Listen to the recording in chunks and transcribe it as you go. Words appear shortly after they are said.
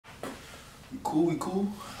We cool, we cool.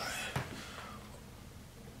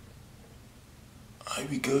 Alright,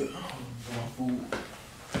 we good. My food.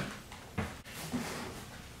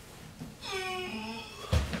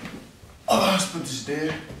 Oh, let's put this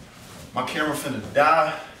there. My camera finna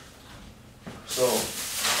die. So,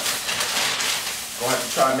 gonna have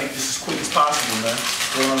to try to make this as quick as possible, man.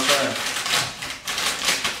 You know what I'm saying?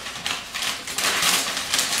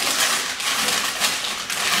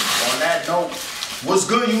 On that note, what's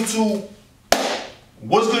good, YouTube?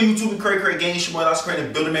 What's good, YouTube? And Cray Gang, it's your boy Elisocray,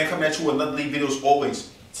 the Builder Man, coming at you with another lead videos always.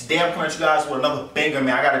 Today I'm coming at you guys with another banger,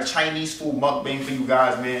 man. I got a Chinese food mukbang for you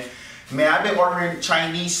guys, man. Man, I've been ordering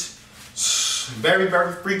Chinese very,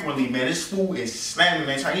 very frequently, man. This food is slamming,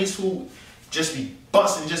 man. Chinese food just be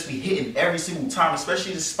busting, just be hitting every single time,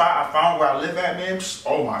 especially the spot I found where I live at, man.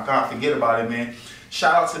 Oh my God, forget about it, man.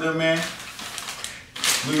 Shout out to them, man.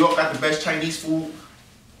 New York got the best Chinese food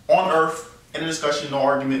on earth. In a discussion, no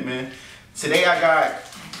argument, man. Today I got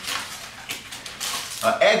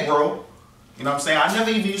an egg roll. You know what I'm saying? I never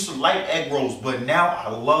even used to like egg rolls, but now I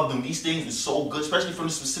love them. These things are so good, especially from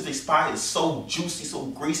the specific spot. It's so juicy, so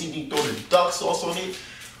greasy. You throw the duck sauce on it.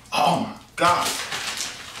 Oh my God.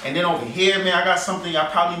 And then over here, man, I got something I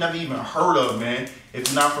probably never even heard of, man, if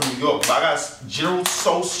you're not from New York. But I got General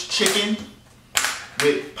Tso's chicken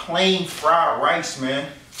with plain fried rice, man.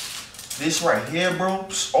 This right here, bro.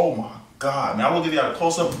 Oh my God, man. I will give y'all a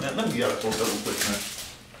close-up, man. Let me give y'all a close-up real quick, man.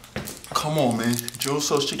 Come on, man. General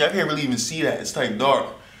Tso's chicken. I can't really even see that. It's like dark.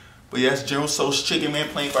 But yeah, it's General Tso's chicken, man.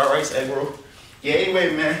 Plain fried rice, egg roll. Yeah,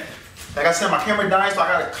 anyway, man. Like I said, my camera died, so I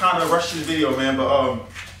gotta kind of rush this video, man. But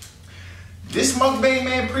this mukbang,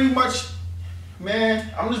 man, pretty much,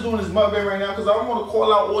 man, I'm just doing this mukbang right now because I don't want to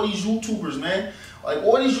call out all these YouTubers, man. Like,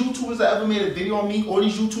 all these YouTubers that ever made a video on me, all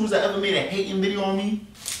these YouTubers that ever made a hating video on me,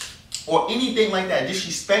 or anything like that,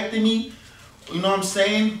 disrespecting me, you know what I'm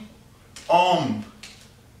saying?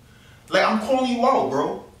 Like, I'm calling you out,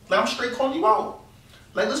 bro. Like, I'm straight calling you out.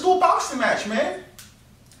 Like, let's do a boxing match, man.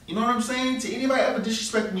 You know what I'm saying? To anybody ever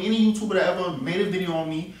disrespect me, any YouTuber that ever made a video on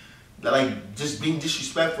me, that, like, just being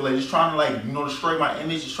disrespectful, like, just trying to, like, you know, destroy my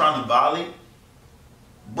image, just trying to violate.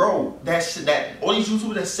 Bro, all these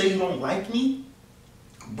YouTubers that say you don't like me,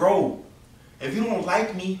 bro, if you don't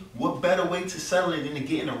like me, what better way to settle it than to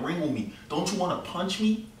get in a ring with me? Don't you want to punch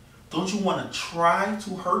me? Don't you want to try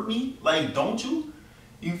to hurt me? Like, don't you?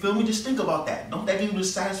 You feel me? Just think about that. Don't that give you the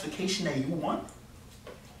satisfaction that you want?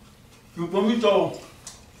 You feel me? So,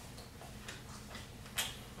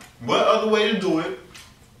 what other way to do it?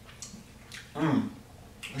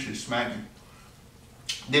 This shit's smacking.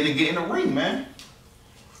 Then to get in the ring, man.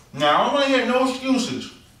 Now, I don't want to hear no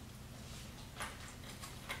excuses.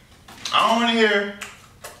 I don't want to hear,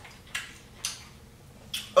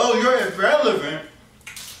 oh, you're irrelevant.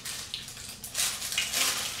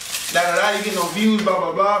 You get no views, blah,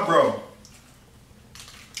 blah, blah, bro.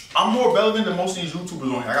 I'm more relevant than most of these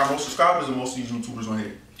YouTubers on here. I got more subscribers than most of these YouTubers on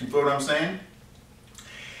here. You feel what I'm saying?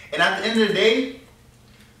 And at the end of the day,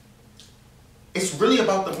 it's really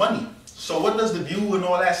about the money. So what does the view and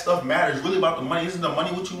all that stuff matter? It's really about the money. Isn't the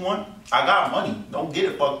money what you want? I got money. Don't get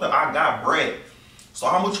it fucked up. I got bread. So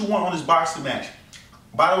how much you want on this boxing match?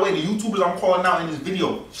 By the way, the YouTubers I'm calling out in this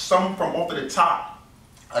video, some from off of the top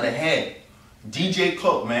of the head. DJ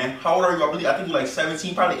Cook, man. How old are you? I think you're like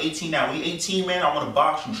 17, probably 18 now. When you're 18, man, I want to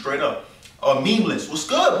box you straight up. Memeless. What's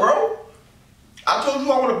good, bro? I told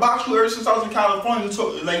you I want to box you ever since I was in California.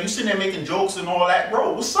 You sitting there making jokes and all that,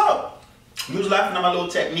 bro. What's up? You was laughing at my little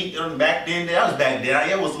technique back then. That was back then.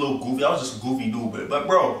 I was a little goofy. I was just a goofy dude. But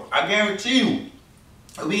bro, I guarantee you,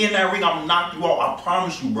 if we in that ring, I'm gonna knock you out. I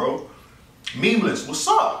promise you, bro. Memeless, what's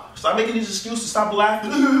up? Stop making these excuses. Stop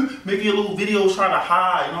laughing. Making your little videos trying to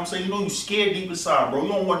hide. You know what I'm saying? You know you scared deep inside, bro. You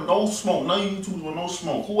don't want no smoke. None of you YouTubers want no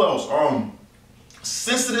smoke. Who else?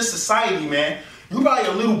 Soci3ty, man. You probably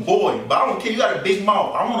a little boy, but I don't care. You got a big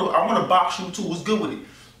mouth. I wanna box you too. What's good with it?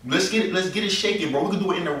 Let's get it shaking, bro. We can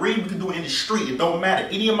do it in the ring. We can do it in the street. It don't matter.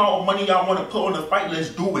 Any amount of money y'all want to put on the fight, let's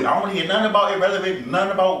do it. I don't want to hear nothing about irrelevant,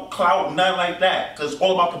 nothing about clout, nothing like that. Because it's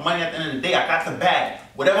all about the money at the end of the day. I got the bag.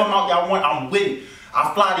 Whatever amount y'all want, I'm with it.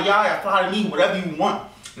 I fly to y'all, I fly to me, whatever you want.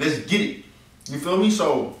 Let's get it. You feel me?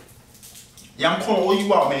 So, yeah, I'm calling all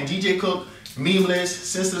you out, man. DJ Cook, Memeless,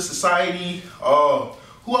 Soci3ty.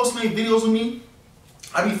 Who else made videos with me?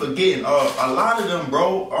 I be forgetting. A lot of them,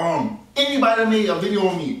 bro. Anybody that made a video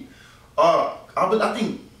on me, I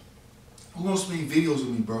think, who else made videos with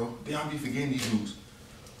me, bro? Damn, I be forgetting these dudes.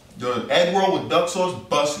 The egg roll with duck sauce,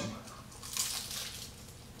 bussin'.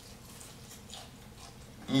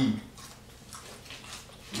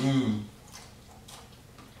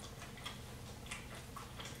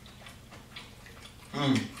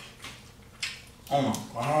 Oh my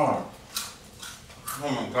God. Oh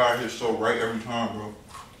my God, it hits so right every time, bro.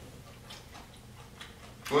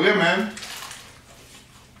 Well, yeah, man.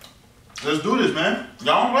 Let's do this, man.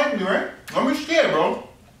 Y'all don't like me, right? Don't be scared, bro.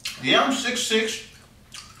 Yeah, I'm 6'6".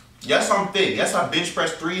 Yes, I'm thick. Yes, I bench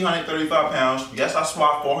press 335 pounds. Yes, I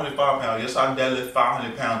squat 405 pounds. Yes, I deadlift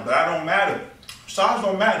 500 pounds. But that don't matter. Size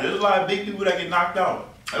don't matter. There's a lot of big people that get knocked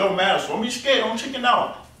out. It don't matter. So don't be scared. Don't chicken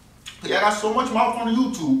out. Y'all got so much mouth on the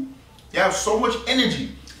YouTube. You have so much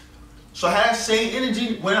energy. So I have that same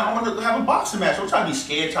energy when I want to have a boxing match. Don't try to be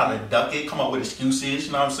scared, try to duck it, come up with excuses,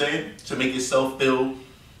 you know what I'm saying? To make yourself feel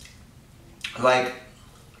like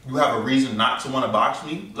you have a reason not to want to box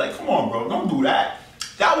me. Like, come on, bro. Don't do that.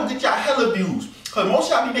 That will get y'all hella views. Because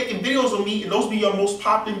most of y'all be making videos of me, and those be your most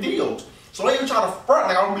popping videos. So don't even try to front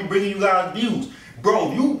like I won't be bringing you guys views.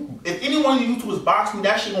 Bro, if any one of you YouTubers box me,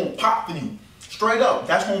 that shit gonna pop for you. Straight up,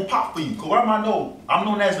 that's gonna pop for you. Cause what am I know? I'm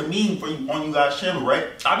known as a meme for you on you guys' channel, right?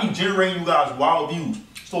 I be generating you guys wild views.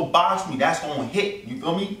 So box me, that's gonna hit. You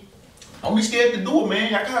feel me? Don't be scared to do it,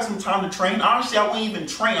 man. Y'all got some time to train. Honestly, I wouldn't even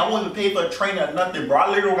train. I wouldn't even pay for a trainer or nothing, bro.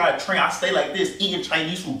 I literally gotta train. I stay like this, eating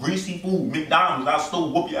Chinese food, greasy food, McDonald's. I'll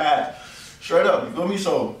still whoop your ass. Straight up, you feel me?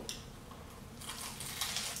 So,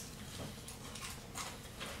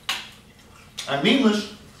 and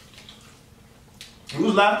memeless, you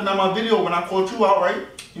was laughing at my video when I called you out, right?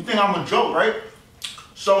 You think I'm a joke, right?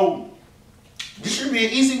 So, this should be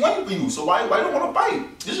an easy win for you. So why don't want to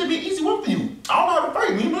fight? This should be an easy win for you. I don't know how to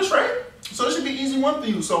fight, memeless, right? So it should be an easy win for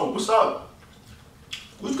you. So what's up?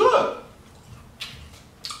 What's good?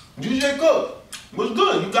 DJ Cook, what's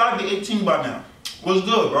good? You gotta be 18 by now. What's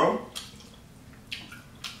good, bro?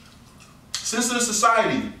 Sensitive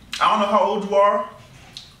Society. I don't know how old you are.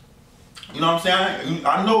 You know what I'm saying?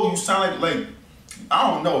 I know you sound like I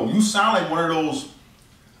don't know. You sound like one of those.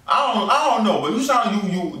 I don't know, but you sound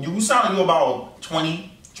like you sound like you about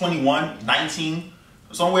 20, 21, 19,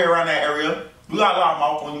 somewhere around that area. You got a lot of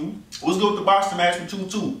mouth on you. Let's go with the boxing match with you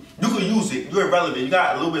too. You could use it. You're irrelevant. You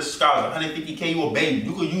got a little bit of scars, 150K, you a baby.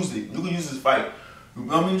 You could use it. You could use this fight. You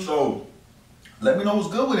know what I mean? So let me know what's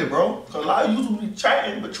good with it, bro. Cause a lot of you be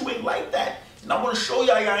chatting, but you ain't like that. And I want to show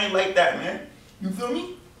y'all ain't like that, man. You feel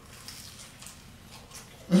me?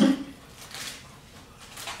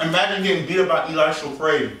 Imagine getting beat up by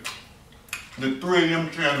Elisocray, the 3 AM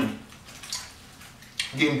channel.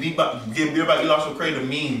 Getting beat up by Elisocray, the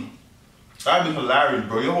meme. That'd be hilarious,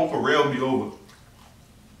 bro. Your whole career will be over.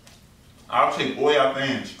 I'll take all y'all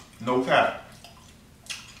fans. No cap.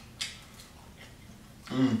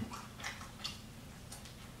 Oh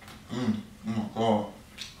my God.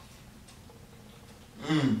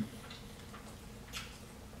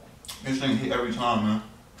 This thing hit every time, man.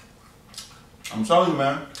 I'm telling you,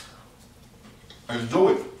 man. Let's do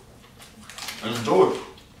it. Let's do it.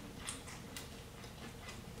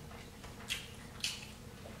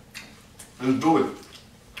 Let's do it.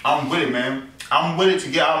 I'm with it, man. I'm with it to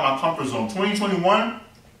get out of my comfort zone. 2021,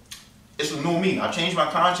 it's a new me. I changed my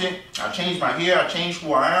content. I changed my hair. I changed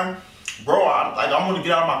who I am. Bro, I want to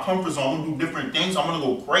get out of my comfort zone. I want to do different things. I want to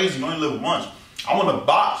go crazy. You only live once. I want to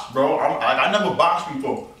box, bro. I never boxed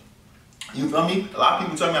before. You feel me? A lot of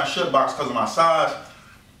people tell me I should box because of my size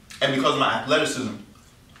and because of my athleticism.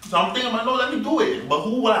 So I'm thinking, like, no, let me do it. But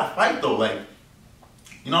who would I fight, though? Like,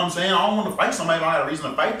 you know what I'm saying? I don't want to fight somebody if I don't have a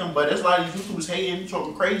reason to fight them, but there's a lot of these YouTubers hating,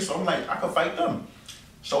 talking crazy, so I'm like, I could fight them.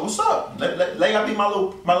 So what's up? Let y'all be my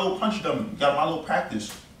little punch dummy. Got my little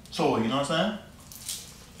practice toy, you know what I'm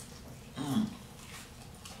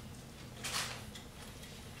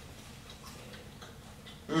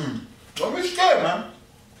saying? Don't be scared, man.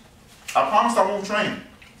 I promise I won't train.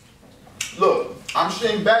 Look, I'm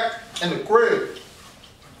sitting back in the crib,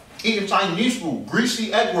 eating Chinese food,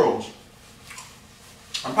 greasy egg rolls.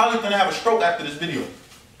 I'm probably gonna have a stroke after this video.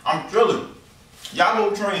 I'm drilling. Y'all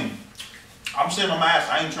go train. I'm sitting on my ass,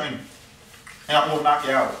 I ain't training. And I'm gonna knock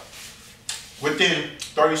you out. Within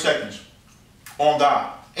 30 seconds. On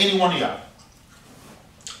God. Any one of y'all.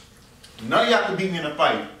 None of y'all can beat me in a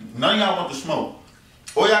fight. None of y'all want the smoke.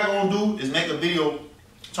 All y'all gonna do is make a video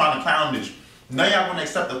trying to clown this. None of y'all gonna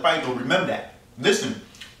accept the fight though. Remember that. Listen,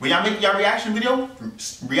 when y'all make y'all reaction video,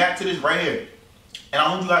 react to this right here. And I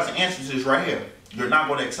want you guys to answer this right here. You're not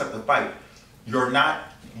gonna accept the fight. You're not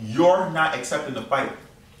accepting the fight.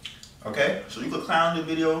 Okay? So you can clown the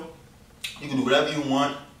video, you can do whatever you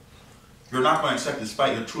want. You're not gonna accept this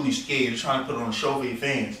fight. You're truly scared. You're trying to put it on a show for your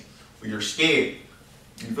fans. But you're scared.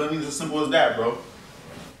 You feel me? It's as simple as that, bro.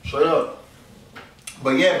 Straight up.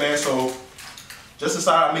 But yeah, man, so just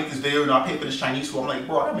decided to make this video. You know, I paid for this Chinese food. I'm like,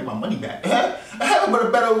 bro, I gotta make my money back. I have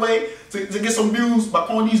a better way to get some views by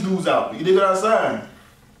pulling these dudes out. You dig what I'm saying?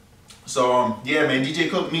 So yeah, man, DJ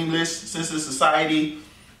Cook, memeless, soci3ty,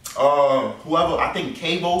 whoever, I think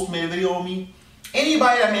K-Votes made a video on me.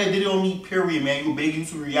 Anybody that made a video on me, period, man, you a big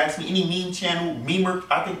YouTube reacts to me. Any meme channel, memer,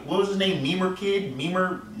 I think, what was his name? Memer kid?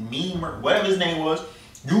 Memer, whatever his name was.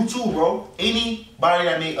 YouTube, bro. Anybody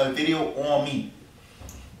that made a video on me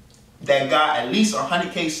that got at least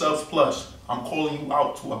 100K subs plus, I'm calling you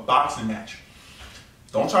out to a boxing match.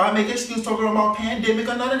 Don't try to make an excuse talking about pandemic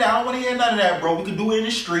or none of that. I don't want to hear none of that, bro. We can do it in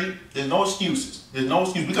the street. There's no excuses. There's no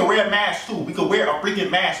excuse. We can wear a mask, too. We can wear a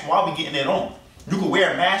freaking mask while we getting it on. You can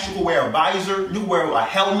wear a mask. You can wear a visor. You can wear a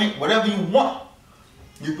helmet. Whatever you want.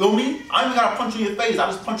 You feel me? I ain't even got to punch you in your face.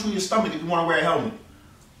 I just punch you in your stomach if you want to wear a helmet.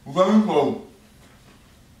 You feel me? So,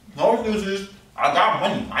 no excuses. I got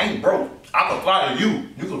money. I ain't broke. I can fly to you.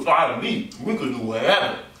 You can fly to me. We can do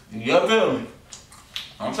whatever. You feel me?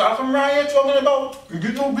 I'm trying to come around here talking about you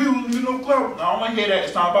get no views, you get no clout. I don't want to hear that.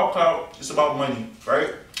 It's not about clout. It's about money,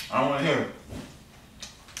 right? I don't want to hear it.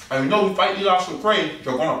 And you know we fight Elisocray,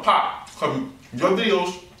 you're going to pop. Because your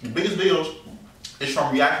videos, your biggest videos, is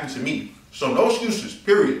from reacting to me. So no excuses,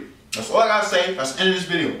 period. That's all I got to say. That's the end of this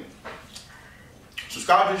video.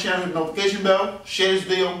 Subscribe to the channel, hit the notification bell, share this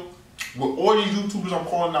video with all these YouTubers I'm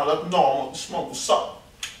calling out. Let them know I want the smoke. What's up?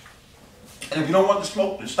 And if you don't want the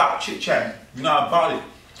smoke, then stop chit-chatting. You're not about it.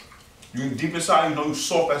 You deep inside, you know you're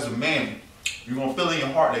soft as a man. You're going to feel in your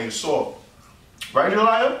heart that you're soft. Right,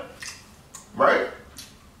 Jeliah? Right?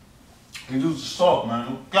 You dudes are soft,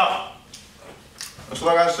 man. God. That's all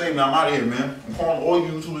I got to say, man. I'm out of here, man. I'm calling all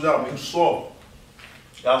you YouTubers out, man. You're soft.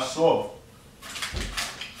 Y'all soft.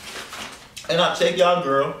 And I take y'all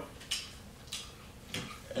girl.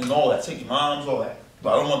 And all that. Take your moms, all that.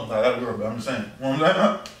 But I don't want that girl, but I'm just saying. You know what I'm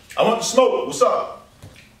saying? I want the smoke. What's up?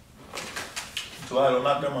 So I don't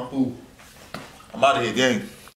knock down my food. I'm out of here, gang.